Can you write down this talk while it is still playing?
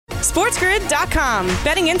SportsGrid.com.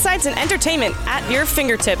 Betting insights and entertainment at your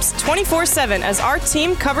fingertips 24/7 as our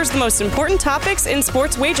team covers the most important topics in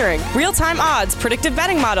sports wagering. Real-time odds, predictive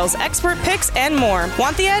betting models, expert picks, and more.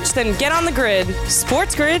 Want the edge? Then get on the grid.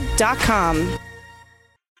 SportsGrid.com.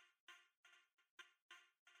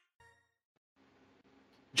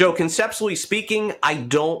 Joe, conceptually speaking, I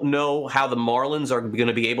don't know how the Marlins are going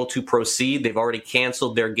to be able to proceed. They've already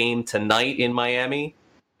canceled their game tonight in Miami.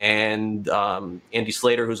 And Andy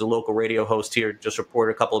Slater, who's a local radio host here, just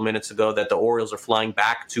reported a couple of minutes ago that the Orioles are flying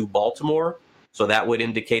back to Baltimore. So that would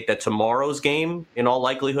indicate that tomorrow's game, in all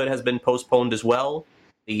likelihood, has been postponed as well.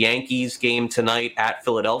 The Yankees game tonight at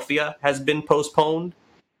Philadelphia has been postponed.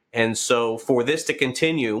 And so for this to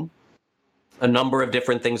continue, a number of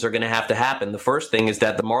different things are going to happen. The first thing is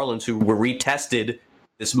that the Marlins, who were retested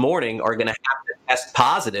this morning, are going to have to test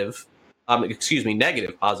negative. They're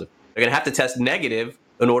going to have to test negative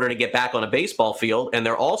in order to get back on a baseball field. And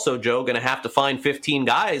they're also, Joe, going to have to find 15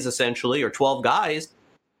 guys, essentially, or 12 guys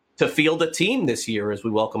to field a team this year as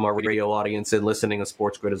we welcome our radio audience and listening to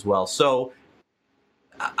Sports Grid as well. So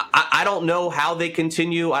I don't know how they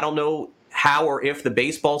continue. I don't know how or if the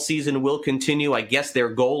baseball season will continue. I guess their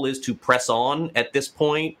goal is to press on at this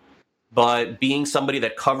point. But being somebody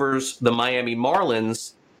that covers the Miami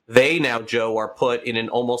Marlins, they now, Joe, are put in an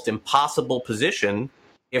almost impossible position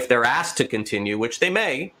if they're asked to continue, which they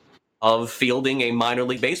may, of fielding a minor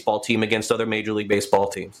league baseball team against other Major League Baseball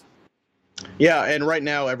teams. Yeah, and right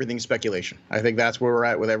now, everything's speculation. I think that's where we're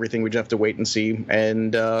at with everything. We just have to wait and see.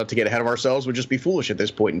 And to get ahead of ourselves would just be foolish at this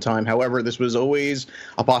point in time. However, this was always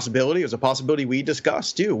a possibility. It was a possibility we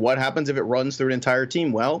discussed, too. What happens if it runs through an entire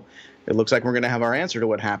team? Well, it looks like we're going to have our answer to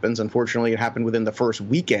what happens. Unfortunately, it happened within the first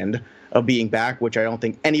weekend of being back, which I don't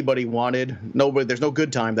think anybody wanted. Nobody, there's no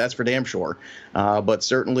good time, that's for damn sure. But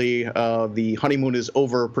certainly the honeymoon is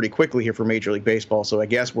over pretty quickly here for Major League Baseball. So I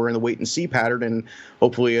guess we're in the wait-and-see pattern, and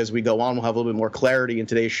hopefully as we go on, we'll have a little bit more clarity in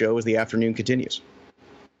today's show as the afternoon continues.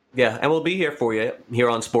 Yeah, and we'll be here for you here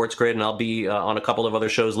on Sports Grid, and I'll be on a couple of other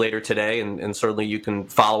shows later today, and certainly you can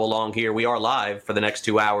follow along here. We are live for the next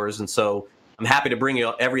 2 hours, and so I'm happy to bring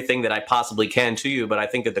you everything that I possibly can to you, but I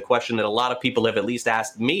think that the question that a lot of people have at least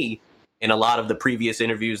asked me in a lot of the previous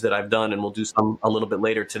interviews that I've done, and we'll do some a little bit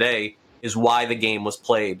later today, is why the game was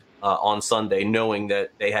played on Sunday, knowing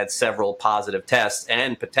that they had several positive tests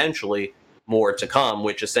and potentially more to come,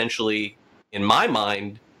 which essentially, in my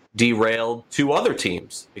mind, derailed two other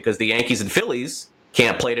teams, because the Yankees and Phillies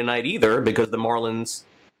can't play tonight either because the Marlins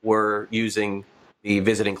were using the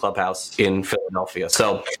visiting clubhouse in Philadelphia.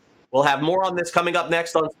 So we'll have more on this coming up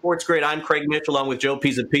next on Sports Grid. I'm Craig Mitch along with Joe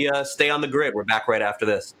Pisapia. Stay on the grid. We're back right after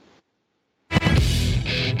this.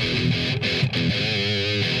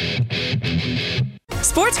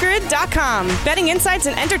 SportsGrid.com. Betting insights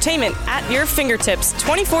and entertainment at your fingertips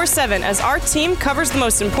 24/7 as our team covers the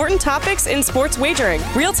most important topics in sports wagering.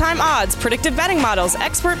 Real-time odds, predictive betting models,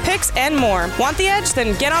 expert picks, and more. Want the edge?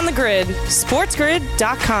 Then get on the grid.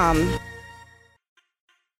 SportsGrid.com.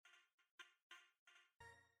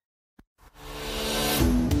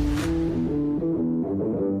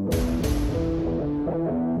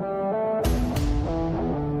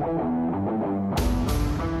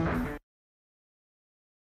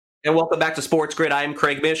 And welcome back to Sports Grid. I am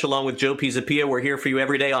Craig Mish along with Joe Pisapia. We're here for you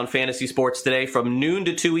every day on Fantasy Sports Today from noon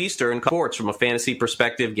to 2 Eastern. Sports from a fantasy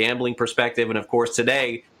perspective, gambling perspective, and of course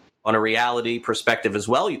today on a reality perspective as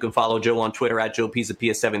well. You can follow Joe on Twitter at Joe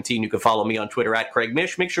Pisapia17. You can follow me on Twitter at Craig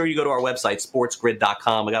Mish. Make sure you go to our website,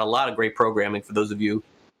 sportsgrid.com. I got a lot of great programming for those of you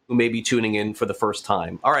who may be tuning in for the first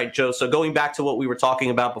time. All right, Joe, so going back to what we were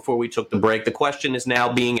talking about before we took the break, the question is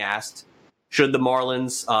now being asked, should the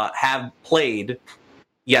Marlins have played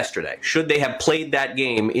yesterday? Should they have played that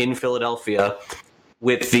game in Philadelphia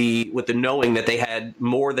with the knowing that they had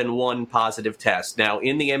more than one positive test? Now,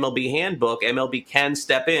 in the MLB handbook, MLB can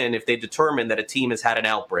step in if they determine that a team has had an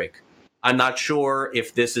outbreak. I'm not sure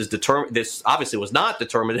if this is determined. This obviously was not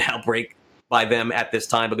determined an outbreak by them at this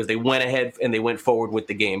time because they went ahead and they went forward with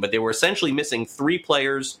the game. But they were essentially missing three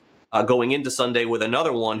players going into Sunday, with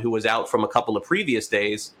another one who was out from a couple of previous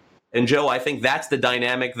days. And, Joe, I think that's the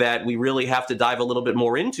dynamic that we really have to dive a little bit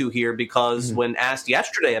more into here, because when asked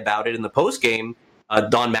yesterday about it in the postgame,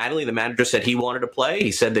 Don Mattingly, the manager, said he wanted to play.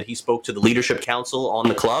 He said that he spoke to the leadership council on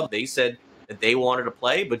the club. They said that they wanted to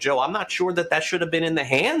play. But, Joe, I'm not sure that that should have been in the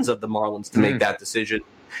hands of the Marlins to make that decision.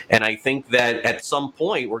 And I think that at some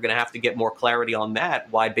point we're going to have to get more clarity on that,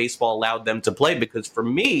 why baseball allowed them to play. Because for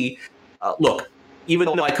me, look, even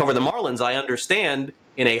though I cover the Marlins, I understand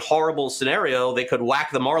in a horrible scenario, they could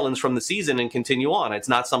whack the Marlins from the season and continue on. It's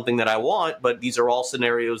not something that I want, but these are all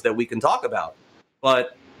scenarios that we can talk about.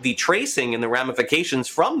 But the tracing and the ramifications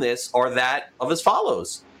from this are that of as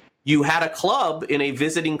follows. You had a club in a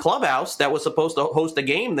visiting clubhouse that was supposed to host a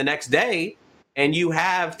game the next day, and you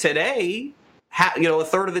have today, a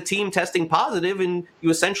third of the team testing positive, and you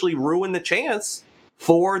essentially ruin the chance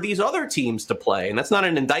for these other teams to play. And that's not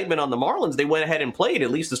an indictment on the Marlins. They went ahead and played,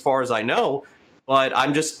 at least as far as I know. But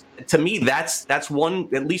to me, that's one,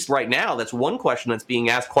 at least right now, that's one question that's being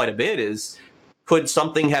asked quite a bit is, could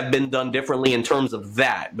something have been done differently in terms of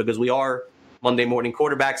that? Because we are Monday morning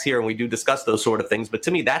quarterbacks here and we do discuss those sort of things. But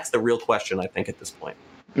to me, that's the real question, I think, at this point.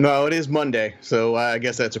 No, it is Monday, so I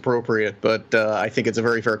guess that's appropriate. But I think it's a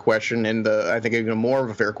very fair question, and I think even more of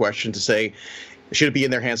a fair question to say, should it be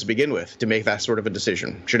in their hands to begin with to make that sort of a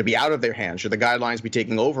decision? Should it be out of their hands? Should the guidelines be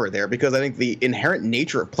taking over there? Because I think the inherent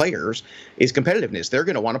nature of players is competitiveness. They're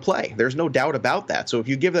going to want to play. There's no doubt about that. So if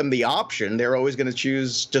you give them the option, they're always going to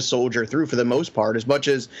choose to soldier through for the most part, as much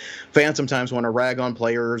as fans sometimes want to rag on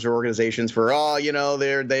players or organizations for, they're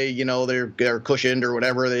cushioned or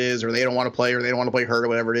whatever it is, or they don't want to play or they don't want to play hurt or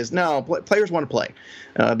whatever it is. No, players want to play.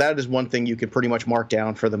 That is one thing you can pretty much mark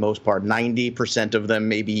down for the most part. 90% of them,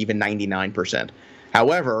 maybe even 99%.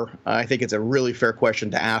 However, I think it's a really fair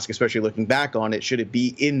question to ask, especially looking back on it. Should it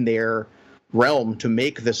be in their realm to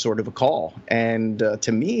make this sort of a call? And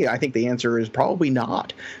to me, I think the answer is probably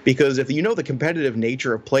not. Because if you know the competitive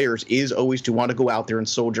nature of players is always to want to go out there and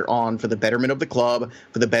soldier on for the betterment of the club,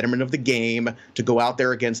 for the betterment of the game, to go out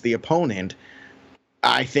there against the opponent,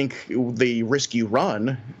 I think the risk you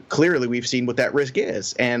run, clearly we've seen what that risk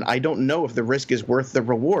is. And I don't know if the risk is worth the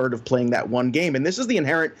reward of playing that one game. And this is the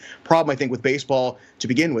inherent problem, I think, with baseball to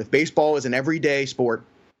begin with. Baseball is an everyday sport.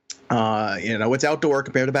 It's outdoor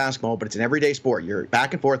compared to basketball, but it's an everyday sport. You're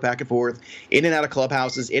back and forth, in and out of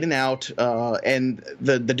clubhouses, in and out, and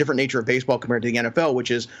the different nature of baseball compared to the NFL,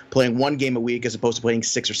 which is playing one game a week as opposed to playing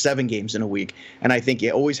 6 or 7 games in a week. And I think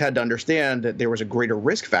you always had to understand that there was a greater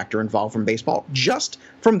risk factor involved from baseball, just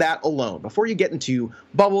from that alone, before you get into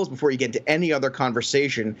bubbles, before you get into any other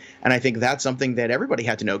conversation. And I think that's something that everybody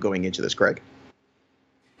had to know going into this, Greg.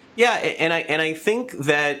 Yeah, and I think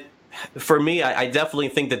that, for me, I definitely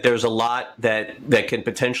think that there's a lot that can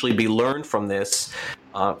potentially be learned from this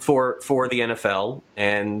for the NFL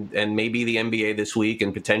and maybe the NBA this week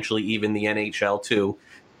and potentially even the NHL too.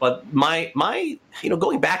 But my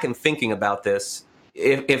going back and thinking about this,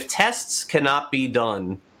 if tests cannot be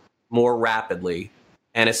done more rapidly,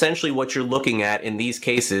 and essentially what you're looking at in these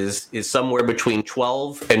cases is somewhere between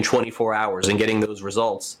 12 and 24 hours in getting those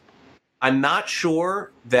results, I'm not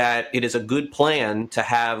sure that it is a good plan to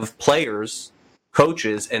have players,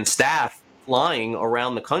 coaches, and staff flying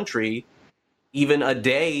around the country even a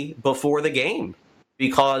day before the game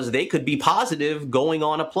because they could be positive going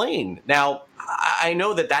on a plane. Now, I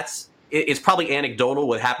know that it's probably anecdotal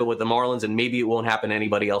what happened with the Marlins, and maybe it won't happen to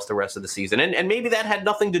anybody else the rest of the season. And maybe that had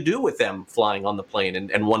nothing to do with them flying on the plane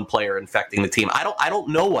and one player infecting the team. I don't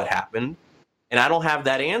know what happened, and I don't have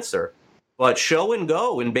that answer. But show and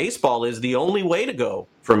go in baseball is the only way to go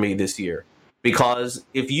for me this year. Because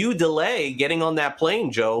if you delay getting on that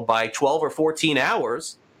plane, Joe, by 12 or 14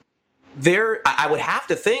 hours, I would have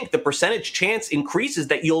to think the percentage chance increases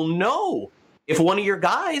that you'll know if one of your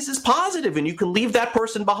guys is positive and you can leave that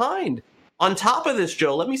person behind. On top of this,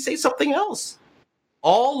 Joe, let me say something else.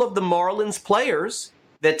 All of the Marlins players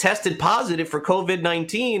that tested positive for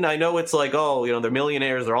COVID-19, I know it's like, they're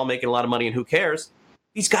millionaires, they're all making a lot of money, and who cares?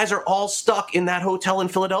 These guys are all stuck in that hotel in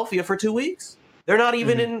Philadelphia for 2 weeks. They're not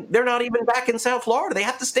even they're not even back in South Florida. They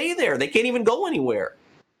have to stay there. They can't even go anywhere.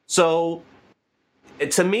 So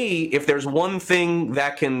to me, if there's one thing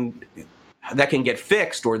that can get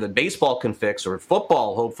fixed, or that baseball can fix, or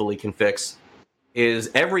football hopefully can fix,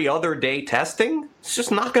 is every other day testing. It's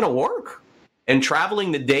just not going to work. And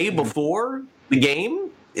traveling the day before the game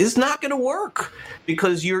is not going to work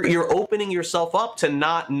because you're opening yourself up to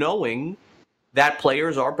not knowing that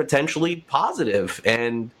players are potentially positive.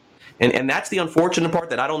 And that's the unfortunate part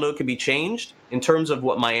that I don't know can be changed in terms of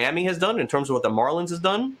what Miami has done, in terms of what the Marlins has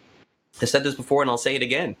done. I said this before and I'll say it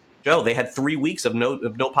again. Joe, they had 3 weeks of no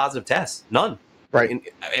positive tests. None. Right.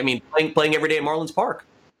 I mean, playing every day at Marlins Park.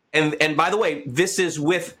 And by the way, this is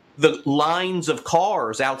with the lines of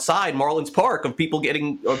cars outside Marlins Park of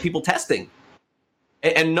people testing.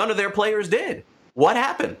 And none of their players did. What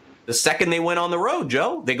happened? The second they went on the road,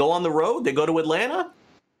 Joe, they go on the road, they go to Atlanta.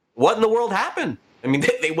 What in the world happened? I mean,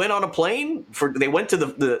 they went on a plane they went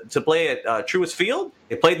to play at Truist Field.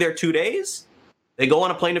 They played there 2 days. They go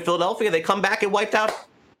on a plane to Philadelphia. They come back and wiped out,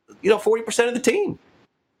 40% of the team.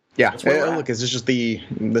 Yeah, look, this is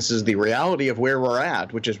the reality of where we're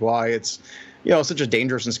at, which is why it's such a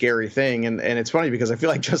dangerous and scary thing. And it's funny because I feel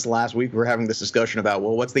like just last week we were having this discussion about,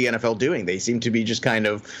 well, what's the NFL doing? They seem to be just kind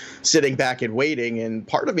of sitting back and waiting. And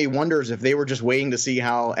part of me wonders if they were just waiting to see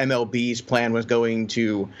how MLB's plan was going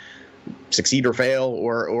to succeed or fail,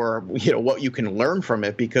 or what you can learn from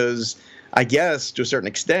it, because I guess to a certain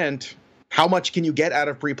extent, how much can you get out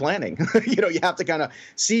of pre-planning? You have to kind of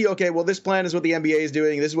see, okay, well, this plan is what the NBA is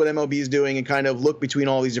doing, this is what MLB is doing, and kind of look between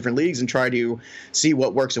all these different leagues and try to see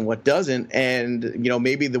what works and what doesn't. And,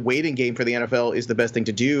 maybe the waiting game for the NFL is the best thing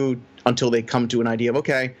to do until they come to an idea of,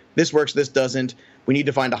 okay, this works, this doesn't. We need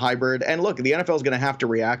to find a hybrid. And look, the NFL is going to have to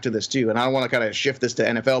react to this too. And I don't want to kind of shift this to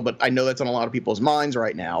NFL, but I know that's on a lot of people's minds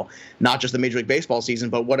right now, not just the Major League Baseball season,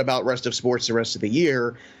 but what about rest of sports the rest of the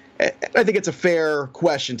year? I think it's a fair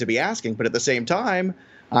question to be asking, but at the same time,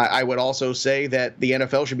 I would also say that the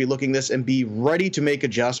NFL should be looking at this and be ready to make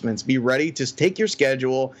adjustments, be ready to take your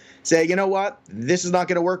schedule, say, you know what, this is not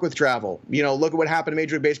going to work with travel. Look at what happened to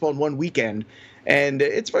Major League Baseball in one weekend. And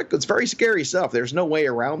it's very scary stuff. There's no way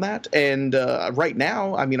around that. And right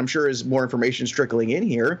now, I'm sure as more information is trickling in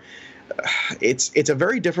here, it's a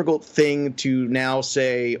very difficult thing to now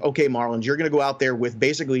say, okay, Marlins, you're going to go out there with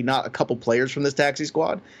basically not a couple players from this taxi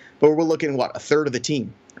squad, but we're looking at, a third of the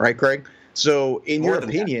team, right, Craig? So in your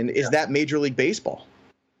opinion, is that Major League Baseball?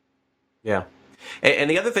 Yeah. And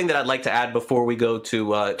the other thing that I'd like to add before we go to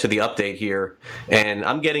the update here, and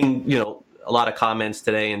I'm getting, a lot of comments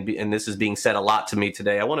today, and this is being said a lot to me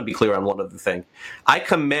today. I want to be clear on one other thing. I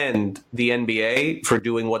commend the NBA for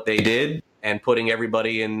doing what they did and putting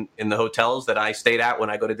everybody in the hotels that I stayed at when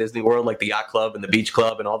I go to Disney World, like the Yacht Club and the Beach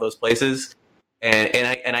Club and all those places. And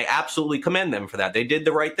I absolutely commend them for that. They did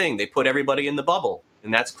the right thing. They put everybody in the bubble,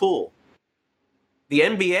 and that's cool. The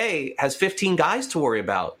NBA has 15 guys to worry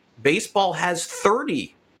about. Baseball has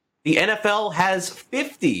 30. The NFL has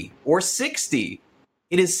 50 or 60.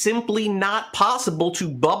 It is simply not possible to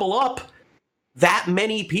bubble up that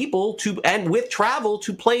many people and with travel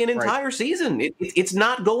to play an entire season. It's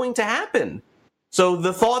not going to happen. So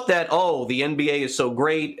the thought that, the NBA is so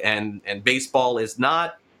great and baseball is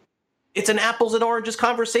not, it's an apples and oranges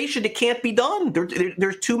conversation. It can't be done.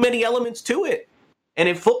 There's too many elements to it. And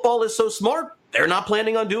if football is so smart, they're not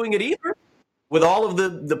planning on doing it either with all of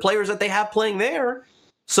the players that they have playing there.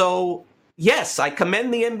 So, yes, I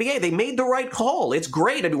commend the NBA. They made the right call. It's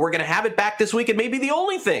great. We're going to have it back this week. It may be the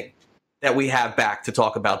only thing that we have back to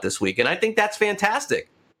talk about this week. And I think that's fantastic.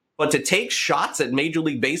 But to take shots at Major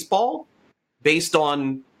League Baseball based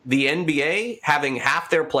on the NBA having half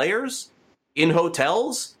their players in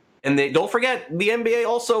hotels, and don't forget, the NBA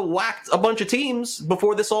also whacked a bunch of teams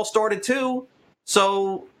before this all started too.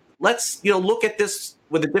 So let's look at this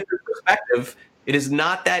with a different perspective. It is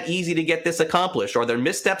not that easy to get this accomplished. Are there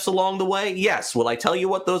missteps along the way? Yes. Will I tell you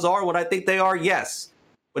what those are, what I think they are? Yes.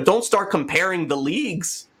 But don't start comparing the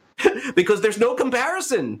leagues because there's no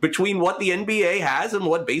comparison between what the NBA has and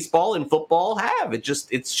what baseball and football have.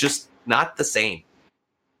 It's just not the same.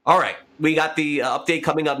 All right. We got the update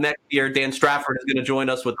coming up next year. Dan Strafford is going to join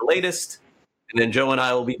us with the latest. And then Joe and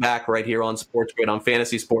I will be back right here on Sports Grid on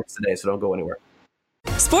Fantasy Sports Today. So don't go anywhere.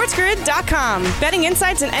 SportsGrid.com. Betting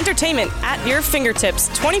insights and entertainment at your fingertips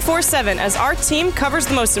 24/7 as our team covers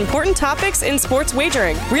the most important topics in sports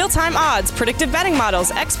wagering. Real-time odds, predictive betting models,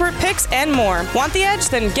 expert picks, and more. Want the edge?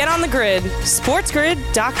 Then get on the grid.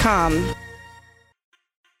 SportsGrid.com.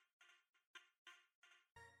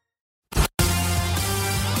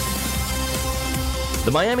 The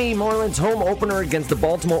Miami Marlins home opener against the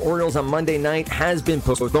Baltimore Orioles on Monday night has been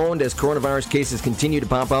postponed as coronavirus cases continue to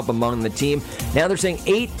pop up among the team. Now they're saying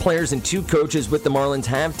 8 players and 2 coaches with the Marlins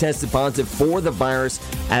have tested positive for the virus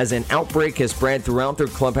as an outbreak has spread throughout their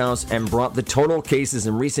clubhouse and brought the total cases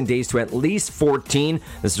in recent days to at least 14.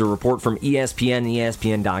 This is a report from ESPN and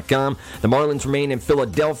ESPN.com. The Marlins remain in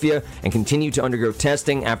Philadelphia and continue to undergo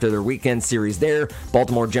testing after their weekend series there.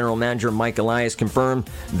 Baltimore General Manager Mike Elias confirmed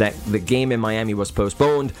that the game in Miami was postponed.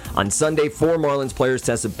 On Sunday, 4 Marlins players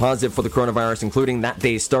tested positive for the coronavirus, including that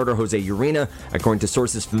day's starter, Jose Urena, according to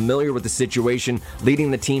sources familiar with the situation, leading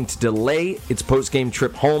the team to delay its post-game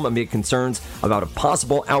trip home amid concerns about a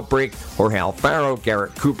possible outbreak. Jorge Alfaro,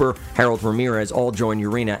 Garrett Cooper, Harold Ramirez all join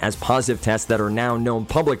Urena as positive tests that are now known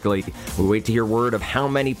publicly. We wait to hear word of how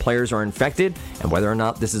many players are infected and whether or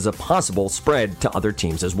not this is a possible spread to other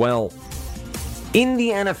teams as well. In the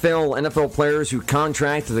NFL players who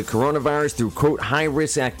contract the coronavirus through, quote,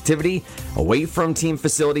 high-risk activity away from team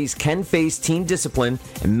facilities can face team discipline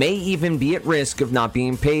and may even be at risk of not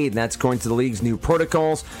being paid. That's according to the league's new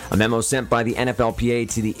protocols. A memo sent by the NFLPA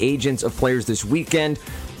to the agents of players this weekend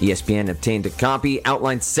ESPN obtained a copy,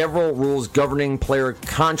 outlined several rules governing player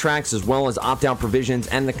contracts as well as opt-out provisions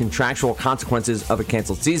and the contractual consequences of a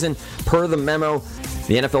canceled season. Per the memo,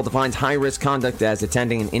 the NFL defines high-risk conduct as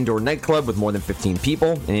attending an indoor nightclub with more than 15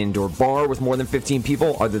 people, an indoor bar with more than 15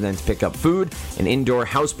 people other than to pick up food, an indoor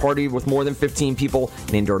house party with more than 15 people,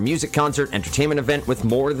 an indoor music concert, entertainment event with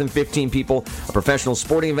more than 15 people, a professional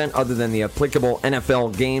sporting event other than the applicable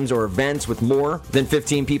NFL games or events with more than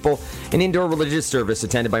 15 people, an indoor religious service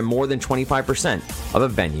attended by more than 25% of a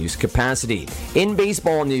venue's capacity. In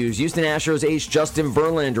baseball news, Houston Astros ace Justin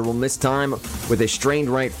Verlander will miss time with a strained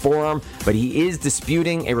right forearm, but he is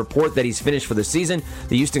disputing a report that he's finished for the season.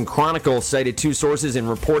 The Houston Chronicle cited two sources in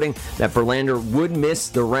reporting that Verlander would miss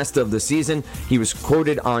the rest of the season. He was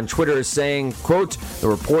quoted on Twitter as saying, quote, "The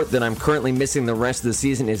report that I'm currently missing the rest of the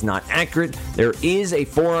season is not accurate. There is a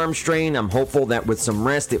forearm strain. I'm hopeful that with some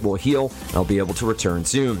rest it will heal and I'll be able to return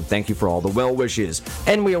soon. Thank you for all the well wishes."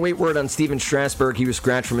 And we await word on Steven Strasburg. He was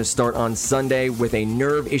scratched from his start on Sunday with a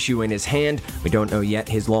nerve issue in his hand. We don't know yet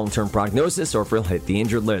his long-term prognosis or if he'll hit the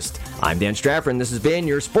injured list. I'm Dan Strafford, and this has been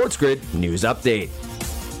your Sports Grid News Update.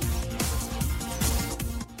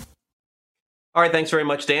 All right, thanks very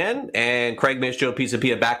much, Dan. And Craig Mish, Joe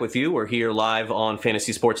Pisapia back with you. We're here live on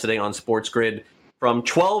Fantasy Sports Today on Sports Grid from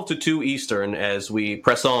 12 to 2 Eastern as we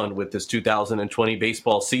press on with this 2020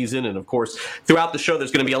 baseball season. And, of course, throughout the show,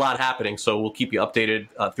 there's going to be a lot happening, so we'll keep you updated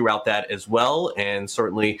throughout that as well. And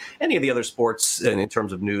certainly any of the other sports, and in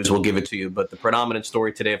terms of news, we'll give it to you. But the predominant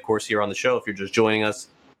story today, of course, here on the show, if you're just joining us,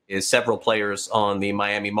 is several players on the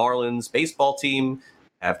Miami Marlins baseball team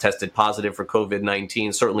have tested positive for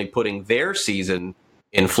COVID-19, certainly putting their season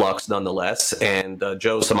in flux nonetheless. And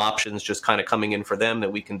Joe, some options just kind of coming in for them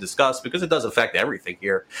that we can discuss because it does affect everything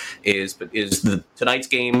here. Tonight's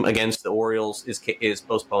game against the Orioles is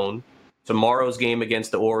postponed. Tomorrow's game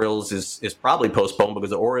against the Orioles is probably postponed because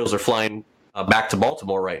the Orioles are flying back to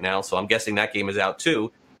Baltimore right now. So I'm guessing that game is out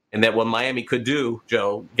too. And that what Miami could do,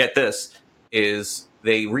 Joe, get this, is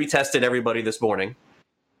they retested everybody this morning.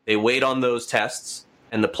 They wait on those tests,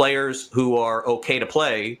 and the players who are okay to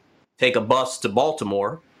play take a bus to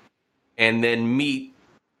Baltimore and then meet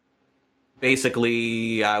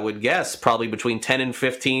basically, I would guess, probably between 10 and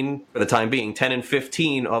 15, for the time being, 10 and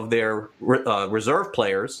 15 of their reserve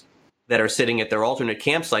players that are sitting at their alternate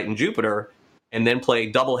campsite in Jupiter, and then play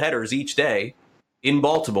double headers each day in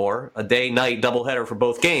Baltimore, a day-night doubleheader for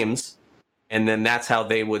both games. And then that's how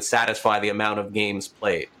they would satisfy the amount of games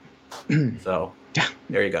played. So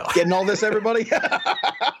there you go. Getting all this, everybody?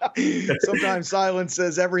 Sometimes silence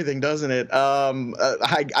says everything, doesn't it?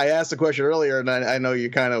 I asked a question earlier, and I know you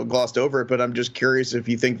kind of glossed over it, but I'm just curious if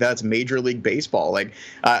you think that's Major League Baseball. Like,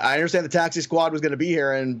 I understand the taxi squad was going to be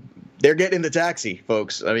here, and they're getting in the taxi,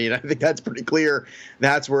 folks. I mean, I think that's pretty clear.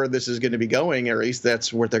 That's where this is going to be going, or at least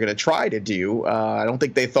that's what they're going to try to do. I don't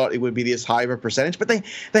think they thought it would be this high of a percentage, but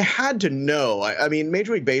they had to know. I mean,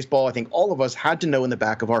 Major League Baseball, I think all of us had to know in the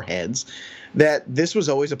back of our heads that this was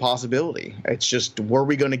always a possibility. It's just, were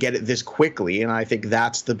we going to get it this quickly? And I think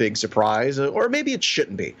that's the big surprise, or maybe it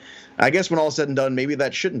shouldn't be. I guess when all is said and done, maybe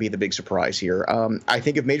that shouldn't be the big surprise here. I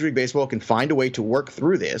think if Major League Baseball can find a way to work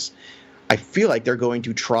through this, I feel like they're going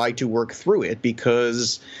to try to work through it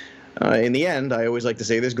because in the end, I always like to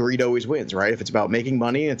say this, greed always wins, right? If it's about making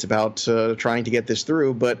money, it's about trying to get this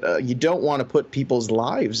through, but you don't want to put people's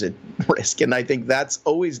lives at risk. And I think that's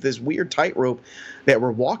always this weird tightrope that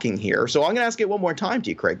we're walking here. So I'm going to ask it one more time to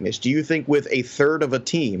you, Craig Mish. Do you think with a third of a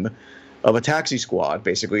team of a taxi squad,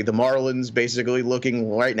 basically the Marlins basically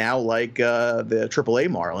looking right now like the AAA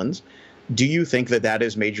Marlins, do you think that that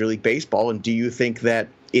is Major League Baseball? And do you think that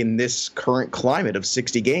in this current climate of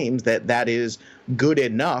 60 games, that is good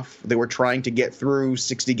enough that we're trying to get through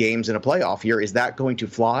 60 games in a playoff year? Is that going to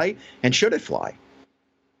fly? And should it fly?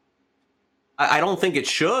 I don't think it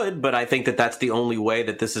should, but I think that that's the only way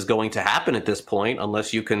that this is going to happen at this point,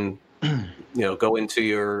 unless you can, go into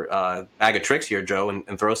your bag of tricks here, Joe,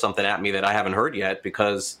 and throw something at me that I haven't heard yet,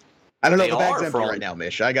 because I don't know. The bag's empty right now,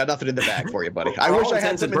 Mish. I got nothing in the bag for you, buddy. I wish I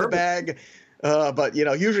had something in the bag. But,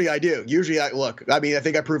 usually I do. Usually I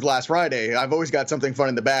think I proved last Friday. I've always got something fun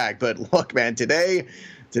in the bag. But look, man, today,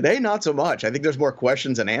 not so much. I think there's more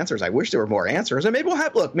questions than answers. I wish there were more answers. And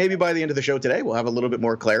maybe by the end of the show today, we'll have a little bit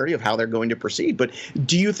more clarity of how they're going to proceed. But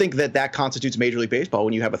do you think that constitutes Major League Baseball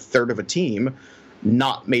when you have a third of a team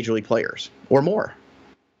not Major League players or more?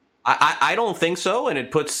 I don't think so, and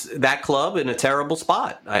it puts that club in a terrible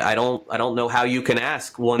spot. I don't know how you can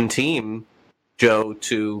ask one team, Joe,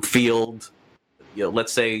 to field,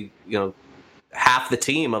 let's say, half the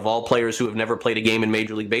team of all players who have never played a game in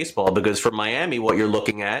Major League Baseball, because for Miami, what you're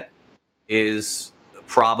looking at is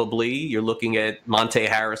probably you're looking at Monte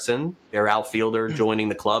Harrison, their outfielder, joining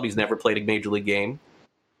the club. He's never played a major league game.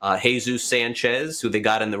 Jesus Sanchez, who they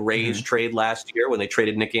got in the Rays trade last year when they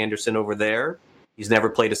traded Nick Anderson over there. He's never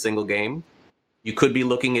played a single game. You could be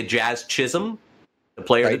looking at Jazz Chisholm, the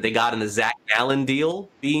player that they got in the Zach Gallen deal,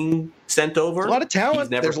 being sent over. There's a lot of talent.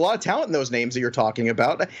 There's a lot of talent in those names that you're talking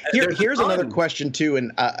about. Here's another question too,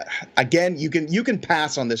 and again, you can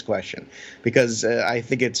pass on this question because I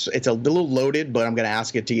think it's a little loaded, but I'm going to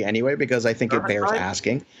ask it to you anyway because I think it bears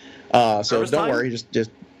asking. So don't worry, just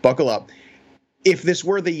buckle up. If this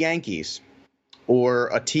were the Yankees or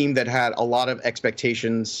a team that had a lot of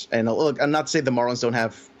expectations, and look, I'm not saying the Marlins don't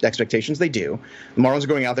have expectations. They do. The Marlins are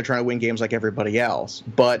going out there trying to win games like everybody else.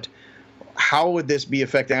 But how would this be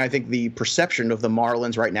affecting, I think, the perception of the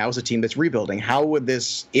Marlins right now as a team that's rebuilding? How would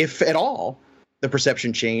this, if at all, the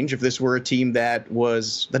perception change if this were a team that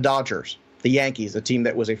was the Dodgers, the Yankees, a team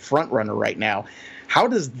that was a front runner right now? How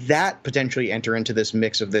does that potentially enter into this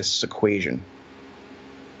mix of this equation?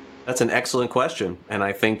 That's an excellent question, and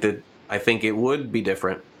I think it would be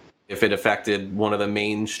different if it affected one of the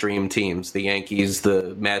mainstream teams, the Yankees,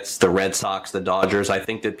 the Mets, the Red Sox, the Dodgers. I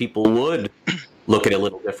think that people would look at it a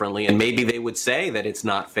little differently, and maybe they would say that it's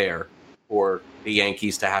not fair for the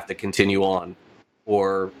Yankees to have to continue on,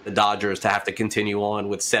 or the Dodgers to have to continue on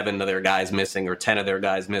with 7 of their guys missing or 10 of their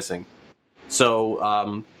guys missing.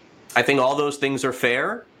 So I think all those things are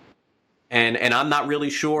fair, and I'm not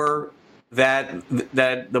really sure that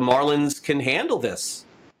the Marlins can handle this.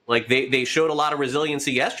 Like they showed a lot of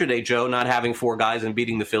resiliency yesterday, Joe, not having 4 guys and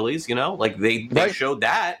beating the Phillies. Like they showed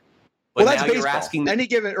that. But well, that's now baseball. You're asking any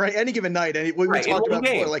given night. We talked about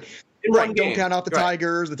before. Like don't count out the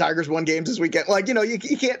Tigers. The Tigers won games this weekend.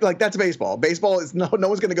 You can't. That's baseball. Baseball is no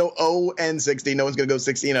one's going to go 0-60. No one's going to go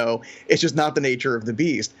 16-0. It's just not the nature of the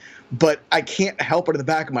beast. But I can't help but in the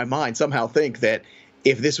back of my mind somehow think that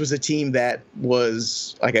if this was a team that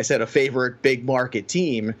was, like I said, a favorite big market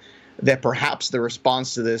team, that perhaps the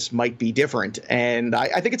response to this might be different. And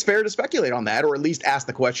I think it's fair to speculate on that, or at least ask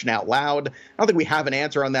the question out loud. I don't think we have an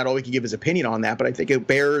answer on that. All we can give is opinion on that, but I think it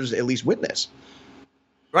bears at least witness.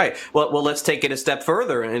 Right. Well, let's take it a step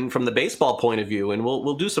further, and from the baseball point of view, and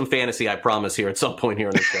we'll do some fantasy, I promise, here at some point here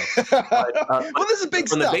in the show. Well, this is big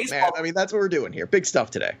stuff, man. I mean, that's what we're doing here. Big stuff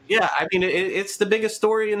today. Yeah, I mean, it's the biggest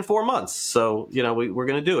story in 4 months, so we're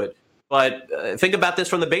going to do it. But think about this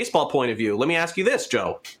from the baseball point of view. Let me ask you this,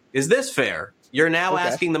 Joe: is this fair? You're now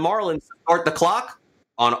asking the Marlins to start the clock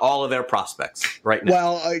on all of their prospects right now.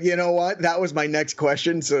 Well, you know what? That was my next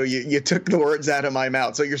question. So you took the words out of my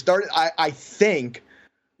mouth. So you're starting. I think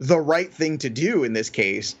the right thing to do in this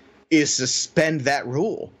case is suspend that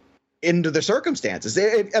rule into the circumstances.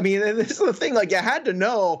 I mean, this is the thing, you had to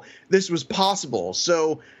know this was possible.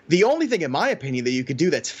 So the only thing, in my opinion, that you could do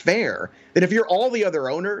that's fair, that if you're all the other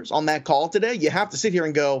owners on that call today, you have to sit here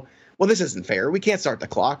and go, well, this isn't fair. We can't start the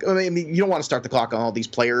clock. I mean, you don't want to start the clock on all these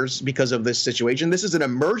players because of this situation. This is an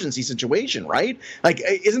emergency situation, right?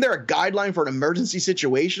 Isn't there a guideline for an emergency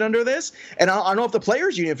situation under this? And I don't know if the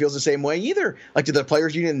players union feels the same way either. Do the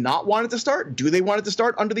players union not want it to start? Do they want it to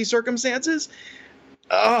start under these circumstances?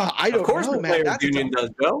 I don't know, Of course, the players union does,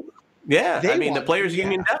 Joe. Yeah, the players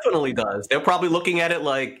union definitely does. They're probably looking at it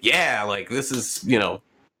this is,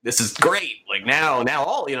 this is great. Now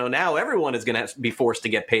everyone is going to be forced to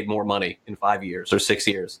get paid more money in 5 years or 6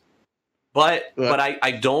 years. But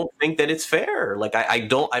I don't think that it's fair. I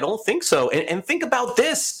don't think so. And think about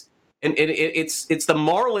this. And it's the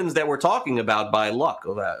Marlins that we're talking about by luck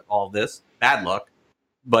of all this bad luck.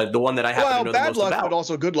 But the one that I happen to know the most about. Well, bad luck, but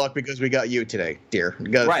also good luck because we got you today, dear.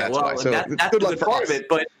 Right. That's good luck for part us. Of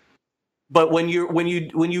it. But when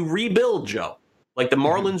you rebuild, Joe, the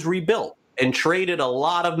Marlins rebuilt and traded a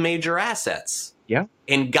lot of major assets,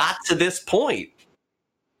 and got to this point,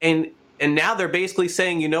 and now they're basically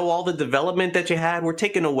saying, all the development that you had, we're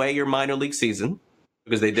taking away your minor league season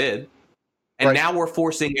because they did. And now we're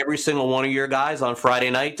forcing every single one of your guys on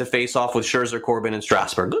Friday night to face off with Scherzer, Corbin, and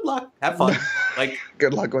Strasburg. Good luck. Have fun.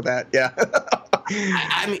 Good luck with that. Yeah.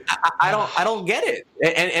 I mean, I don't get it.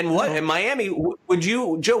 And what in Miami would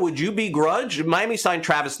you begrudge? Miami signed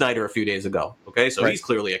Travis Snyder a few days ago. Okay, so he's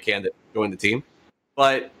clearly a candidate to join the team.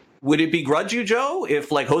 But would it begrudge you, Joe, if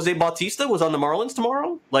Jose Bautista was on the Marlins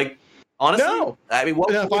tomorrow? Honestly, no. I mean,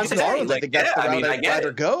 what would you say? Marlins, I think that's the route I'd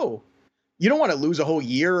rather go. You don't want to lose a whole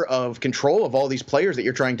year of control of all these players that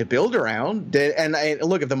you're trying to build around. And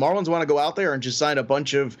look, if the Marlins want to go out there and just sign a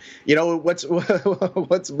bunch of,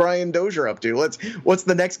 what's Brian Dozier up to? What's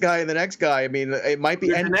the next guy and the next guy? I mean, it might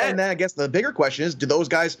be. And then I guess the bigger question is, do those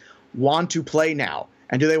guys want to play now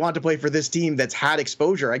And do they want to play for this team that's had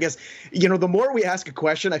exposure? I guess, the more we ask a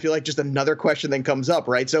question, I feel like just another question then comes up,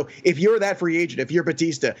 right? So if you're that free agent, if you're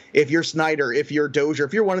Batista, if you're Snyder, if you're Dozier,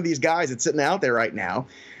 if you're one of these guys that's sitting out there right now,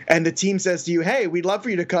 and the team says to you, hey, we'd love for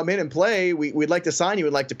you to come in and play. We'd like to sign you.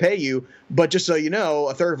 We'd like to pay you. But just so you know,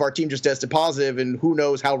 a third of our team just tested positive, and who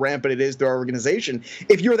knows how rampant it is through our organization.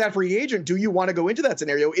 If you're that free agent, do you want to go into that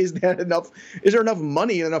scenario? Is there enough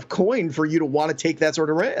money and enough coin for you to want to take that sort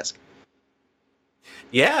of risk?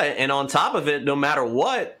 Yeah, and on top of it, no matter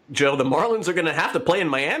what, Joe, the Marlins are going to have to play in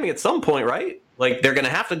Miami at some point, right? Like, they're going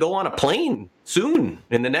to have to go on a plane soon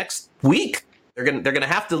in the next week. They're going to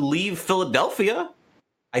have to leave Philadelphia,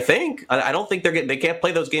 I think. I don't think they can't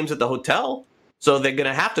play those games at the hotel. So they're going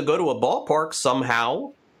to have to go to a ballpark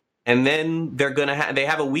somehow. And then they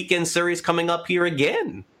have a weekend series coming up here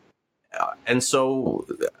again. And so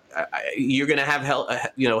you're going to have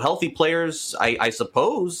healthy players, I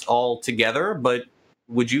suppose, all together. But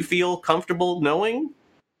would you feel comfortable knowing,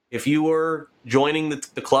 if you were joining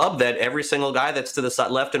the club, that every single guy that's to the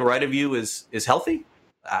left and right of you is healthy?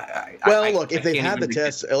 Look, if they've had the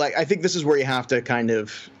tests, I think this is where you have to kind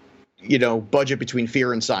of, budget between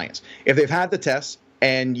fear and science. If they've had the tests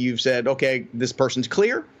and you've said, okay, this person's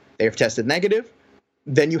clear, they've tested negative,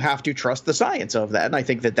 then you have to trust the science of that. And I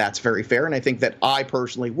think that that's very fair. And I think that I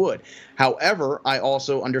personally would. However, I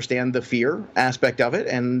also understand the fear aspect of it.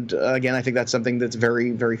 And again, I think that's something that's very,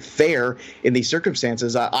 very fair in these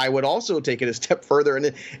circumstances. I would also take it a step further.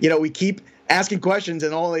 And, we keep asking questions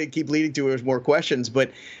and all they keep leading to is more questions.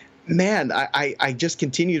 But man, I just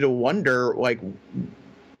continue to wonder, like,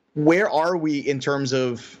 where are we in terms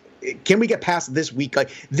of, can we get past this week? Like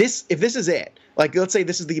this, if this is it, like, let's say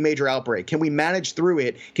this is the major outbreak, can we manage through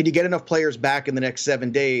it? Can you get enough players back in the next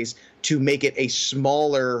 7 days to make it a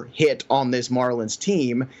smaller hit on this Marlins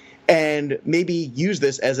team? And maybe use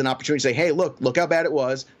this as an opportunity to say, hey, look how bad it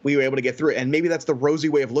was. We were able to get through it. And maybe that's the rosy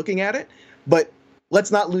way of looking at it. But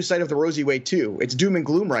let's not lose sight of the rosy way, too. It's doom and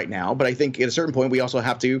gloom right now. But I think at a certain point, we also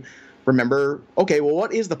have to remember, okay, well,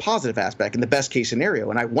 what is the positive aspect in the best case scenario?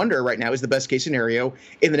 And I wonder right now, is the best case scenario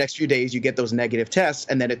in the next few days you get those negative tests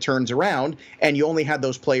and then it turns around and you only had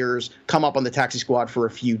those players come up on the taxi squad for a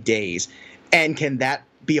few days? And can that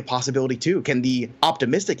be a possibility too? Can the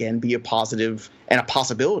optimistic end be a positive and a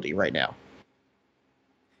possibility right now?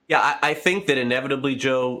 Yeah, I think that inevitably,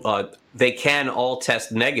 Joe, they can all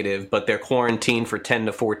test negative, but they're quarantined for 10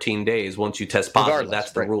 to 14 days once you test positive. Regardless,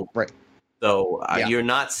 that's the rule. Right. So you're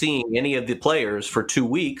not seeing any of the players for 2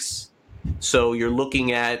 weeks. So you're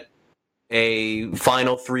looking at a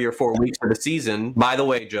final 3 or 4 weeks of the season. By the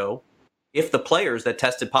way, Joe, if the players that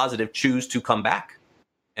tested positive choose to come back,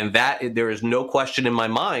 and that there is no question in my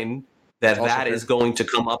mind that is going to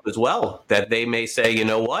come up as well, that they may say, you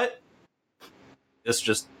know what, this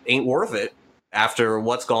just ain't worth it after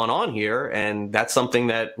what's gone on here. And that's something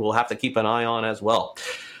that we'll have to keep an eye on as well.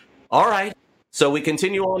 All right. So we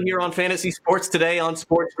continue on here on Fantasy Sports today on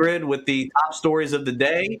Sports Grid with the top stories of the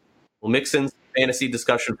day. We'll mix in some fantasy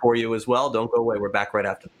discussion for you as well. Don't go away. We're back right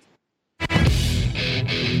after this.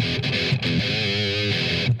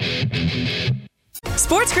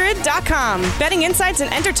 SportsGrid.com. Betting insights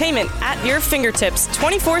and entertainment at your fingertips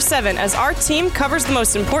 24/7 as our team covers the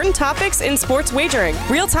most important topics in sports wagering.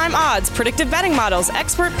 Real-time odds, predictive betting models,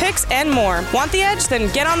 expert picks, and more. Want the edge?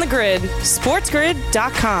 Then get on the grid.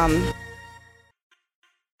 SportsGrid.com.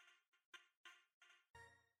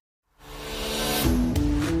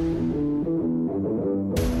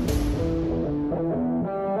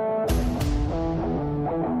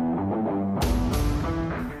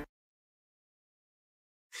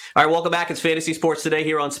 All right, welcome back. It's Fantasy Sports Today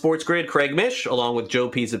here on Sports Grid. Craig Mish, along with Joe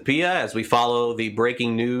Pisapia, as we follow the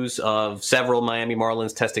breaking news of several Miami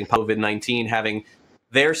Marlins testing COVID-19, having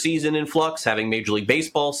their season in flux, having Major League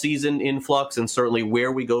Baseball season in flux, and certainly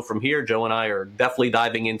where we go from here. Joe and I are definitely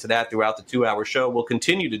diving into that throughout the 2-hour show. We'll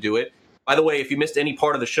continue to do it. By the way, if you missed any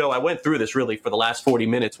part of the show, I went through this really for the last 40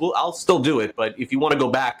 minutes. I'll still do it, but if you want to go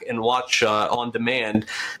back and watch on demand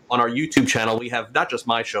on our YouTube channel, we have not just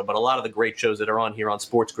my show, but a lot of the great shows that are on here on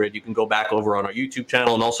Sports Grid. You can go back over on our YouTube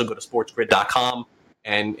channel and also go to sportsgrid.com.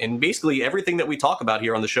 And basically everything that we talk about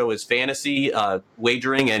here on the show is fantasy,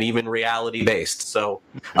 wagering, and even reality-based. So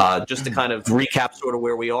just to kind of recap sort of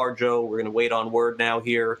where we are, Joe, we're going to wait on word now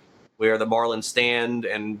here, where the Marlins stand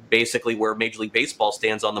and basically where Major League Baseball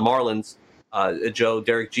stands on the Marlins. Joe,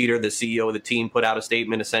 Derek Jeter, the CEO of the team, put out a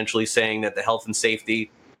statement essentially saying that the health and safety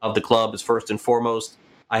of the club is first and foremost.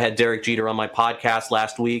 I had Derek Jeter on my podcast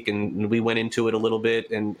last week, and we went into it a little bit,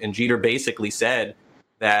 and Jeter basically said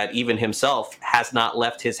that even himself has not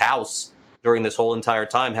left his house during this whole entire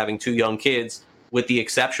time, having 2 young kids. with the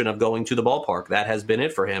exception of going to the ballpark. That has been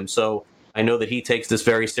it for him. So I know that he takes this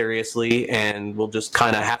very seriously, and we'll just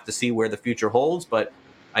kind of have to see where the future holds. But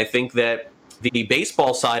I think that the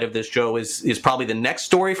baseball side of this, Joe, is probably the next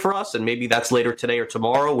story for us, and maybe that's later today or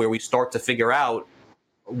tomorrow, where we start to figure out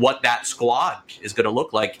what that squad is going to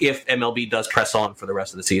look like if MLB does press on for the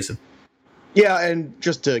rest of the season. Yeah, and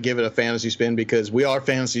just to give it a fantasy spin, because we are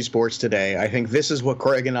fantasy sports today, I think this is what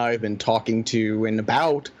Craig and I have been talking to in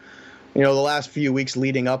about, the last few weeks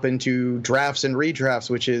leading up into drafts and redrafts,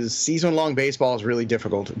 which is season-long baseball is really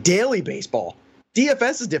difficult. Daily baseball.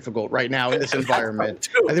 DFS is difficult right now in this environment.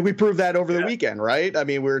 I think we proved that over the weekend, right? I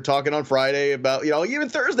mean, we were talking on Friday about, even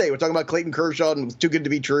Thursday, we're talking about Clayton Kershaw and it was too good to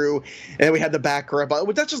be true. And then we had the back crap.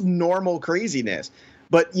 That's just normal craziness.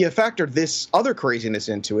 But you factor this other craziness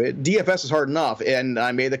into it. DFS is hard enough. And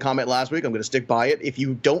I made the comment last week. I'm going to stick by it. If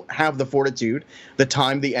you don't have the fortitude, the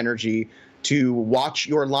time, the energy to watch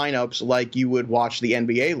your lineups like you would watch the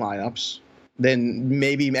NBA lineups, then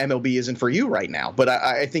maybe MLB isn't for you right now. But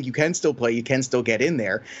I think you can still play. You can still get in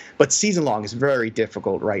there. But season long is very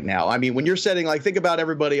difficult right now. I mean, when you're setting, think about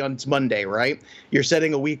everybody on Monday, right? You're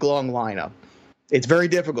setting a week-long lineup. It's very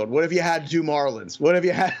difficult. What if you had 2 Marlins? What if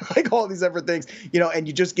you had all these different things, and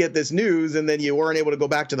you just get this news and then you weren't able to go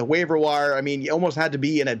back to the waiver wire? I mean, you almost had to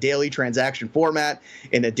be in a daily transaction format,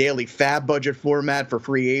 in a daily fab budget format for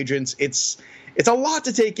free agents. It's a lot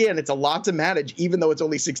to take in. It's a lot to manage, even though it's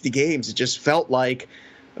only 60 games. It just felt like,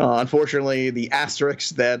 unfortunately, the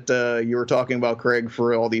asterisk that you were talking about, Craig,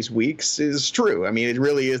 for all these weeks is true. I mean, it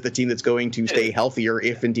really is the team that's going to stay healthier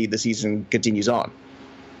if indeed the season continues on.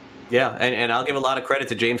 Yeah, and I'll give a lot of credit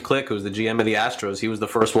to James Click, who's the GM of the Astros. He was the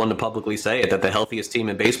first one to publicly say it, that the healthiest team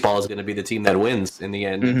in baseball is going to be the team that wins in the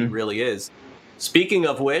end. Mm-hmm. He really is. Speaking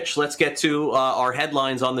of which, let's get to our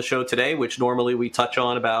headlines on the show today, which normally we touch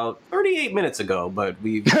on about 38 minutes ago, but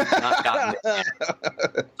we've not gotten it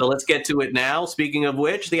yet. So let's get to it now. Speaking of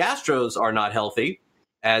which, the Astros are not healthy,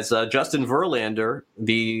 as Justin Verlander,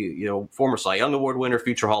 the former Cy Young Award winner,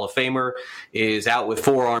 future Hall of Famer, is out with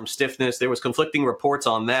forearm stiffness. There was conflicting reports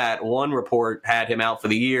on that. One report had him out for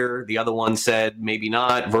the year. The other one said maybe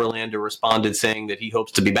not. Verlander responded saying that he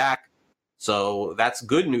hopes to be back. So that's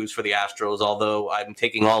good news for the Astros, although I'm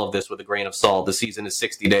taking all of this with a grain of salt. The season is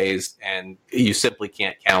 60 days, and you simply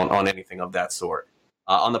can't count on anything of that sort.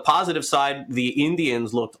 On the positive side, the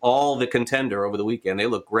Indians looked all the contender over the weekend. They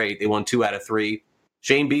looked great. They won 2 out of 3.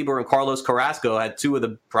 Shane Bieber and Carlos Carrasco had 2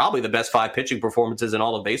 of probably the best 5 pitching performances in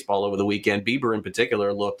all of baseball over the weekend. Bieber in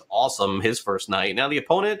particular looked awesome his first night. Now the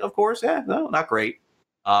opponent, of course, not great.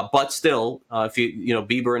 But still, if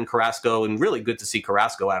Bieber and Carrasco, and really good to see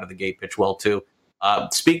Carrasco out of the gate pitch well too.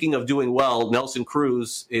 Speaking of doing well, Nelson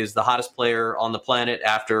Cruz is the hottest player on the planet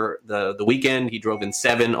after the weekend. He drove in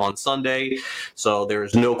 7 on Sunday. So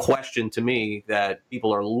there's no question to me that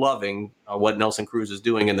people are loving what Nelson Cruz is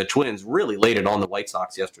doing. And the Twins really laid it on the White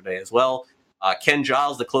Sox yesterday as well. Ken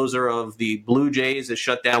Giles, the closer of the Blue Jays, is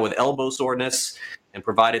shut down with elbow soreness. And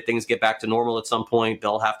provided things get back to normal at some point,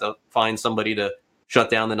 they'll have to find somebody to shut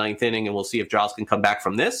down the 9th inning. And we'll see if Giles can come back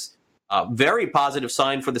from this. Very positive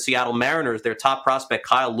sign for the Seattle Mariners. Their top prospect,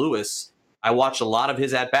 Kyle Lewis. I watched a lot of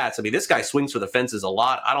his at-bats. I mean, this guy swings for the fences a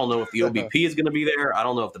lot. I don't know if the OBP is going to be there. I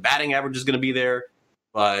don't know if the batting average is going to be there.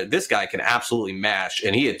 But this guy can absolutely mash.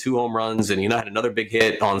 And he had 2 home runs, and had another big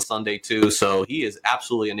hit on Sunday, too. So he is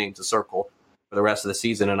absolutely a name to circle for the rest of the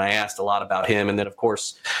season. And I asked a lot about him. And then, of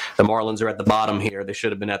course, the Marlins are at the bottom here. They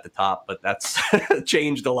should have been at the top, but that's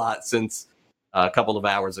changed a lot since a couple of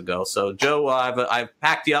hours ago. So, Joe, I've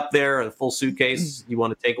packed you up there, a full suitcase. You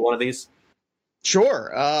want to take one of these? Sure.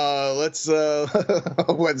 Let's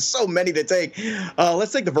with so many to take.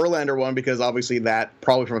 Let's take the Verlander one, because obviously that,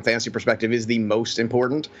 probably from a fantasy perspective, is the most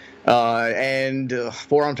important. And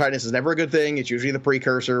forearm tightness is never a good thing. It's usually the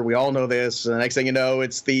precursor. We all know this. The next thing you know,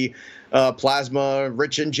 it's the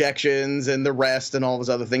plasma-rich injections and the rest and all those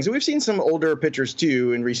other things. And we've seen some older pitchers,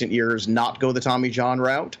 too, in recent years not go the Tommy John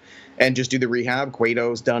route and just do the rehab.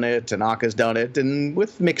 Cueto's done it, Tanaka's done it, and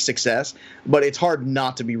with mixed success. But it's hard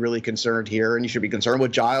not to be really concerned here, and you should be concerned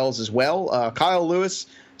with Giles as well. Kyle Lewis,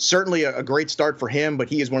 certainly a great start for him, but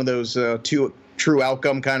he is one of those 2 true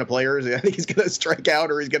outcome kind of players. I think he's going to strike out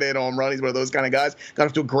or he's going to hit a home run. He's one of those kind of guys. Got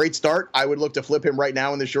off to a great start. I would look to flip him right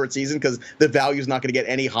now in the short season, because the value is not going to get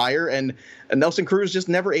any higher. And Nelson Cruz just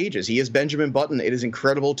never ages. He is Benjamin Button. It is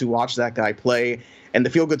incredible to watch that guy play. And the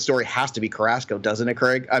feel-good story has to be Carrasco, doesn't it,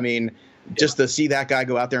 Craig? I mean, just to see that guy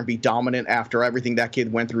go out there and be dominant after everything that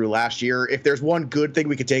kid went through last year. If there's one good thing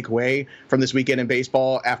we could take away from this weekend in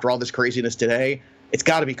baseball after all this craziness today, it's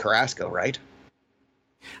got to be Carrasco, right?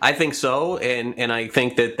 I think so, and I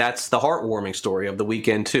think that's the heartwarming story of the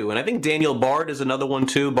weekend too. And I think Daniel Bard is another one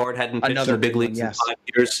too. Bard hadn't pitched in the big leagues in 5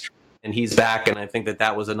 years, and he's back, and I think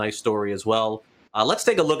that was a nice story as well. Let's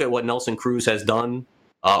take a look at what Nelson Cruz has done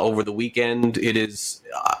over the weekend. It is,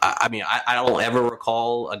 I don't ever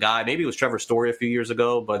recall a guy, maybe it was Trevor Story a few years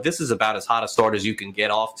ago, but this is about as hot a start as you can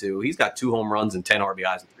get off to. He's got 2 home runs and 10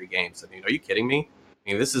 RBIs in 3 games. I mean, are you kidding me? I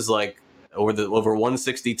mean, this is like over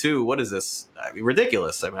 162. What is this? I mean,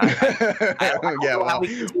 ridiculous. I mean, yeah, well,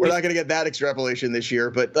 we're not going to get that extrapolation this year,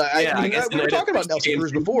 but we were talking about Nelson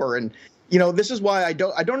Cruz before, and this is why I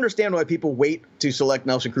don't understand why people wait to select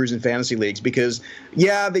Nelson Cruz in fantasy leagues, because he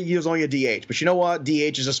was only a DH, but you know what?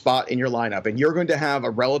 DH is a spot in your lineup, and you're going to have a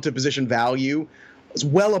relative position value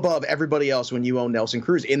well above everybody else when you own Nelson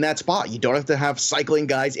Cruz in that spot. You don't have to have cycling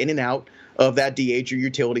guys in and out of that DH or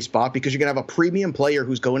utility spot, because you're going to have a premium player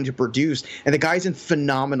who's going to produce. And the guy's in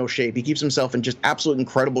phenomenal shape. He keeps himself in just absolute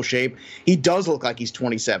incredible shape. He does look like he's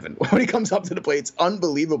 27 when he comes up to the plate. It's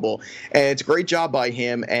unbelievable. And it's a great job by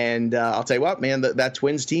him. And I'll tell you what, man, that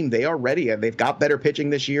Twins team, they are ready. They've got better pitching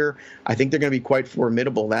this year. I think they're going to be quite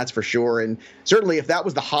formidable, that's for sure. And certainly if that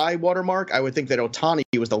was the high watermark, I would think that Ohtani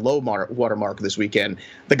was the low watermark this weekend.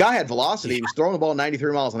 The guy had velocity. He was throwing the ball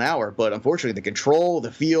 93 miles an hour, but unfortunately the control,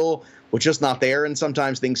 the feel was just not there, and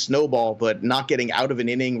sometimes things snowball, but not getting out of an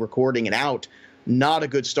inning, recording an out, not a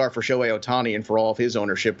good start for Shohei Ohtani and for all of his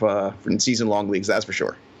ownership in season-long leagues, that's for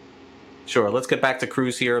sure. Sure. Let's get back to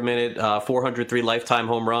Cruz here a minute. 403 lifetime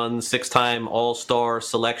home runs, 6-time All-Star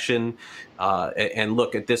selection. And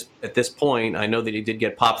look, at this point, I know that he did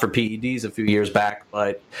get popped for PEDs a few years back,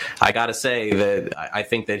 but I got to say that I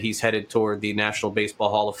think that he's headed toward the National Baseball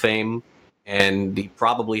Hall of Fame. And he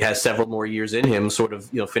probably has several more years in him, sort of,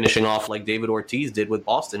 finishing off like David Ortiz did with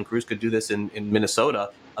Boston. Cruz could do this in Minnesota.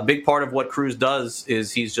 A big part of what Cruz does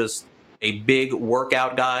is he's just a big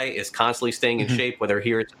workout guy, is constantly staying in shape, whether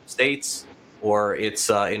here it's in the States or it's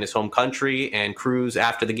in his home country. And Cruz,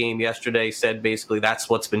 after the game yesterday, said basically that's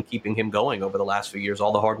what's been keeping him going over the last few years,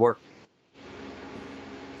 all the hard work.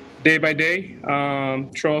 Day by day,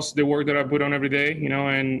 trust the work that I put on every day,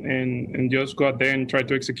 and just go out there and try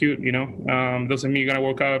to execute, doesn't mean you're going to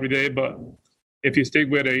work out every day, but if you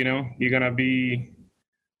stick with it, you're going to be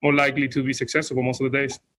more likely to be successful most of the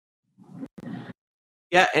days.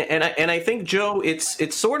 Yeah, and I think, Joe,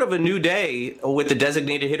 it's sort of a new day with the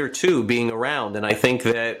designated hitter too being around, and I think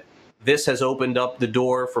that this has opened up the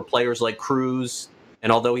door for players like Cruz,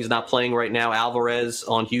 and although he's not playing right now, Alvarez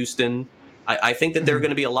on Houston. I think that there are going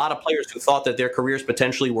to be a lot of players who thought that their careers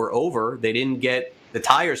potentially were over. They didn't get the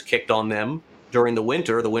tires kicked on them during the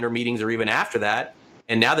winter meetings or even after that.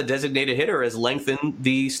 And now the designated hitter has lengthened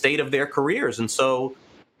the state of their careers. And so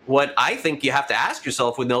what I think you have to ask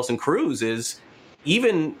yourself with Nelson Cruz is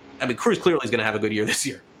Cruz clearly is going to have a good year this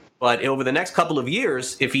year. But over the next couple of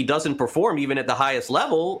years, if he doesn't perform even at the highest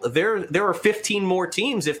level, there are 15 more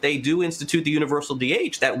teams, if they do institute the universal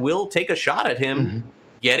DH, that will take a shot at him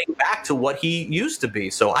getting back to what he used to be.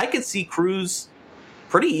 So I could see Cruz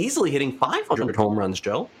pretty easily hitting 500 home runs,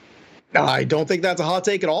 Joe. I don't think that's a hot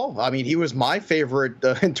take at all. I mean, he was my favorite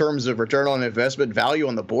in terms of return on investment value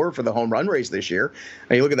on the board for the home run race this year.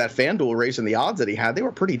 And you look at that FanDuel race and the odds that he had, they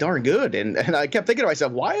were pretty darn good. And I kept thinking to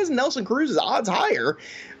myself, why isn't Nelson Cruz's odds higher?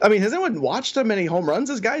 I mean, has anyone watched how many home runs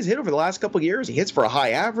this guy's hit over the last couple of years? He hits for a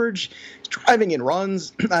high average. He's driving in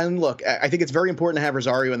runs. And look, I think it's very important to have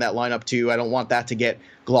Rosario in that lineup too. I don't want that to get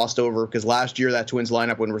glossed over, because last year that Twins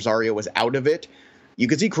lineup, when Rosario was out of it, you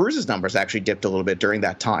could see Cruz's numbers actually dipped a little bit during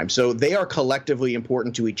that time. So they are collectively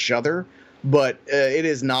important to each other, but it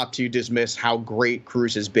is not to dismiss how great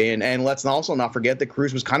Cruz has been. And let's also not forget that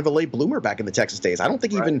Cruz was kind of a late bloomer back in the Texas days. I don't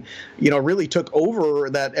think he even, really took over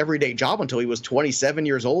that everyday job until he was 27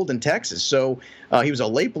 years old in Texas. So he was a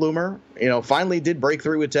late bloomer, finally did break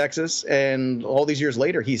through with Texas. And all these years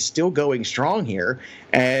later, he's still going strong here.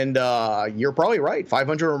 And you're probably right.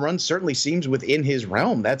 500 home runs certainly seems within his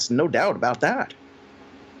realm. That's no doubt about that.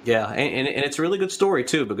 Yeah, and it's a really good story,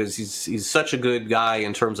 too, because he's such a good guy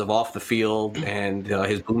in terms of off the field, and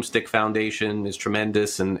his Boomstick Foundation is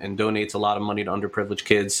tremendous and donates a lot of money to underprivileged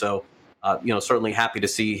kids. So, certainly happy to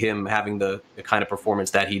see him having the kind of performance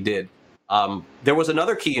that he did. There was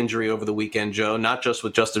another key injury over the weekend, Joe, not just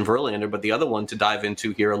with Justin Verlander, but the other one to dive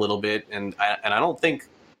into here a little bit. And I don't think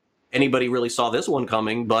anybody really saw this one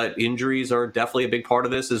coming, but injuries are definitely a big part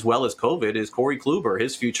of this, as well as COVID, is Corey Kluber.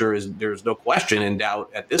 His future there's no question in doubt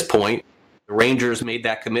at this point. The Rangers made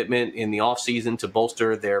that commitment in the offseason to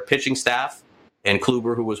bolster their pitching staff, and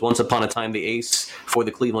Kluber, who was once upon a time the ace for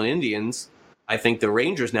the Cleveland Indians, I think the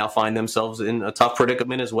Rangers now find themselves in a tough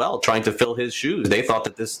predicament as well, trying to fill his shoes. They thought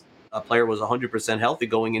that this player was 100% healthy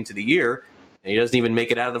going into the year, and he doesn't even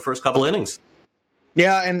make it out of the first couple innings.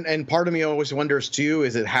 Yeah, and part of me always wonders, too,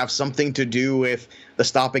 is it have something to do with the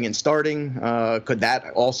stopping and starting? Could that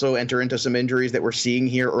also enter into some injuries that we're seeing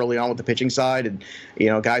here early on with the pitching side?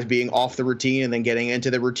 And, guys being off the routine and then getting into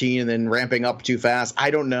the routine and then ramping up too fast?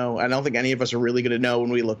 I don't know. I don't think any of us are really going to know when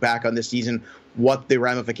we look back on this season what the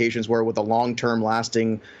ramifications were with the long-term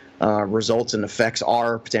lasting results and effects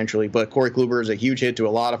are potentially. But Corey Kluber is a huge hit to a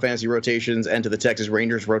lot of fantasy rotations and to the Texas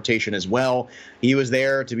Rangers rotation as well. He was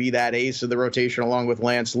there to be that ace of the rotation along with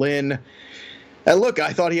Lance Lynn. And look,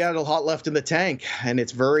 I thought he had a lot left in the tank, and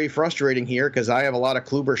it's very frustrating here because I have a lot of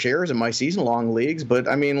Kluber shares in my season-long leagues. But,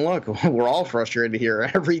 I mean, look, we're all frustrated here.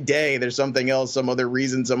 Every day there's something else, some other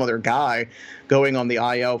reason, some other guy going on the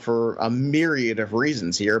IL for a myriad of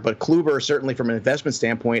reasons here. But Kluber, certainly from an investment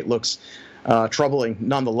standpoint, looks troubling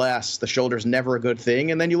nonetheless. The shoulder's never a good thing.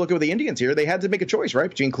 And then you look at the Indians here. They had to make a choice, right,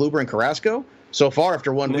 between Kluber and Carrasco. So far,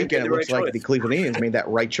 after one weekend, it looks like the Cleveland Indians made that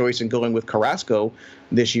right choice in going with Carrasco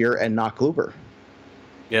this year and not Kluber.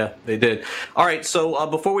 Yeah, they did. All right, so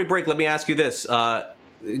before we break, let me ask you this. Can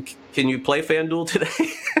you play FanDuel today?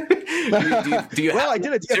 do you well, I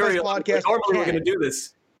did a DFS podcast. Normally we're going to do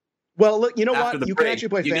this. Well, look, you know what? You can actually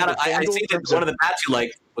play FanDuel. I see that one of the bats you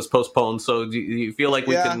like was postponed, so do you feel like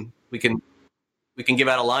we can give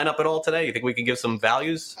out a lineup at all today? You think we can give some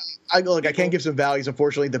values? I can't give some values.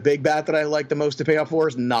 Unfortunately, the big bat that I like the most to pay up for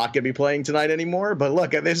is not going to be playing tonight anymore. But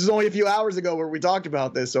look, this is only a few hours ago where we talked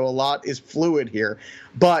about this, so a lot is fluid here.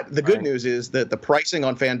 But the good news is that the pricing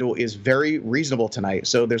on FanDuel is very reasonable tonight.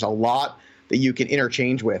 So there's a lot that you can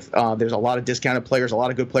interchange with. There's a lot of discounted players, a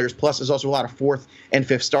lot of good players. Plus, there's also a lot of fourth and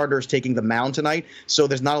fifth starters taking the mound tonight. So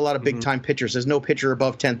there's not a lot of big-time pitchers. There's no pitcher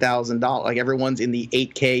above $10,000. Like, everyone's in the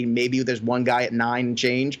 8K. Maybe there's one guy at 9 and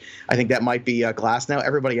change. I think that might be Glass now.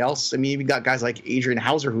 Everybody else, I mean, you've got guys like Adrian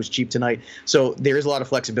Hauser, who's cheap tonight. So there is a lot of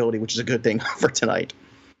flexibility, which is a good thing for tonight.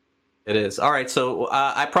 It is. All right, so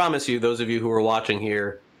I promise you, those of you who are watching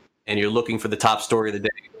here, and you're looking for the top story of the day,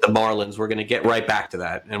 the Marlins, we're going to get right back to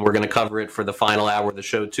that, and we're going to cover it for the final hour of the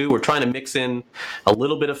show, too. We're trying to mix in a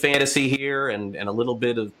little bit of fantasy here and a little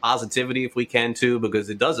bit of positivity if we can, too, because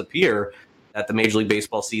it does appear that the Major League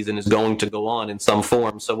Baseball season is going to go on in some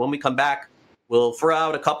form. So when we come back, we'll throw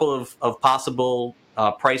out a couple of possible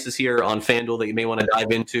prices here on FanDuel that you may want to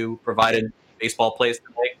dive into, provided baseball plays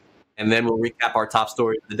today. And then we'll recap our top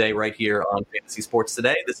story of the day right here on Fantasy Sports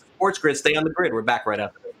Today. This is Sports Grid. Stay on the grid. We're back right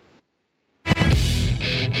after this.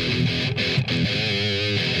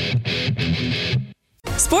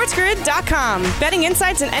 SportsGrid.com. Betting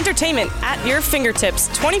insights and entertainment at your fingertips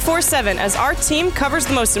 24/7 as our team covers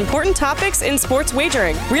the most important topics in sports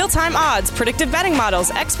wagering. Real-time odds, predictive betting models,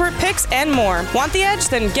 expert picks, and more. Want the edge?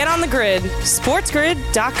 Then get on the grid.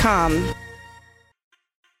 SportsGrid.com.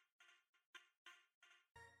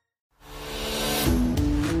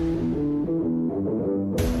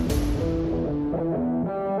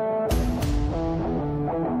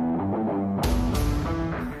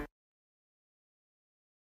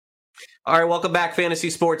 All right, welcome back,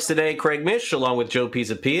 Fantasy Sports Today. Craig Mish, along with Joe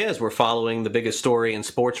Pisapia, as we're following the biggest story in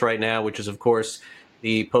sports right now, which is, of course,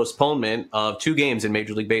 the postponement of 2 games in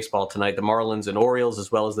Major League Baseball tonight, the Marlins and Orioles,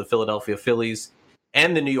 as well as the Philadelphia Phillies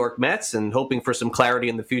and the New York Mets, and hoping for some clarity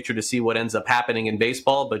in the future to see what ends up happening in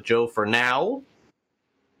baseball. But, Joe, for now,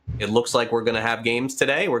 it looks like we're going to have games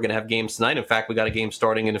today. We're going to have games tonight. In fact, we got a game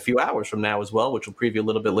starting in a few hours from now as well, which we'll preview a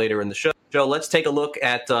little bit later in the show. Joe, let's take a look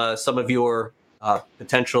at some of your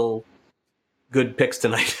potential good picks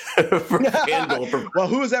tonight for FanDuel. Well,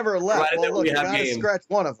 who's ever left? Well, look, you got to scratch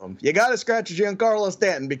one of them. You got to scratch Giancarlo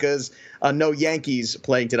Stanton because no Yankees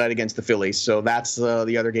playing tonight against the Phillies. So that's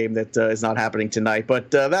the other game that is not happening tonight.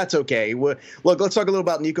 But that's okay. Look, let's talk a little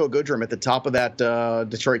about Nico Goodrum at the top of that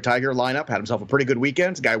Detroit Tiger lineup. Had himself a pretty good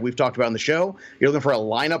weekend. It's a guy we've talked about on the show. You're looking for a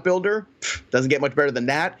lineup builder. Doesn't get much better than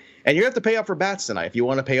that. And you have to pay up for bats tonight. If you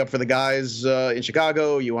want to pay up for the guys in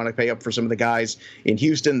Chicago, you want to pay up for some of the guys in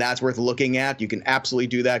Houston, that's worth looking at. You can absolutely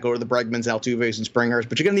do that. Go to the Bregmans, Altuves, and Springers.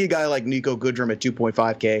 But you're going to need a guy like Nico Goodrum at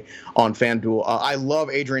 2.5K on FanDuel. I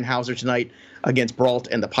love Adrian Hauser tonight against Brault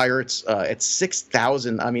and the Pirates at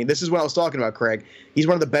 6,000. I mean, this is what I was talking about, Craig. He's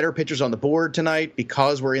one of the better pitchers on the board tonight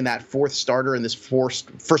because we're in that 4th starter in this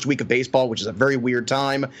first week of baseball, which is a very weird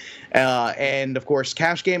time. And, of course,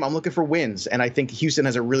 cash game, I'm looking for wins. And I think Houston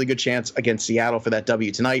has a really good chance against Seattle for that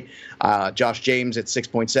W tonight. Josh James at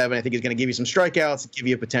 6.7. I think he's going to give you some strikeouts, give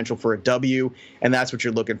you a potential for a W, and that's what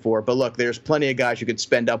you're looking for. But, look, there's plenty of guys you could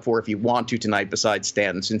spend up for if you want to tonight besides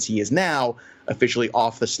Stanton, since he is now officially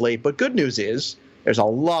off the slate. But good news is there's a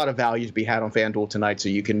lot of value to be had on FanDuel tonight, so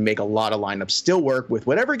you can make a lot of lineups still work with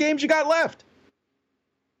whatever games you got left.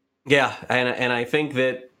 Yeah, and I think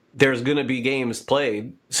that there's going to be games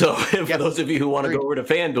played. So for those of you who want to go over to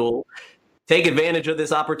FanDuel, take advantage of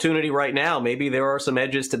this opportunity right now. Maybe there are some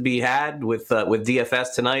edges to be had with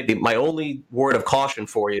DFS tonight. My only word of caution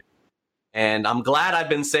for you, and I'm glad I've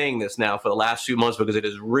been saying this now for the last few months because it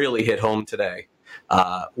has really hit home today.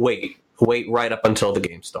 Wait right up until the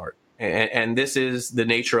game start. And this is the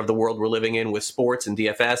nature of the world we're living in with sports and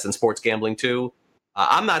DFS and sports gambling too.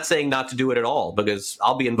 I'm not saying not to do it at all because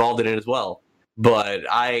I'll be involved in it as well. But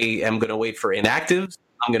I am going to wait for inactives.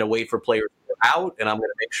 I'm going to wait for players to go out, and I'm going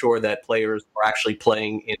to make sure that players are actually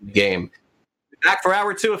playing in the game. Back for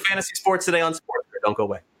hour 2 of Fantasy Sports today on Sports. Don't go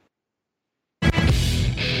away.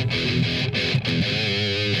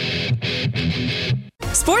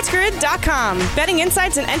 SportsGrid.com. Betting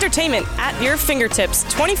insights and entertainment at your fingertips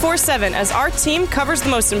 24/7 as our team covers the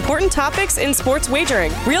most important topics in sports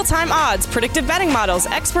wagering. Real-time odds, predictive betting models,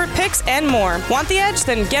 expert picks, and more. Want the edge?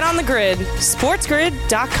 Then get on the grid.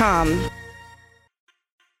 SportsGrid.com.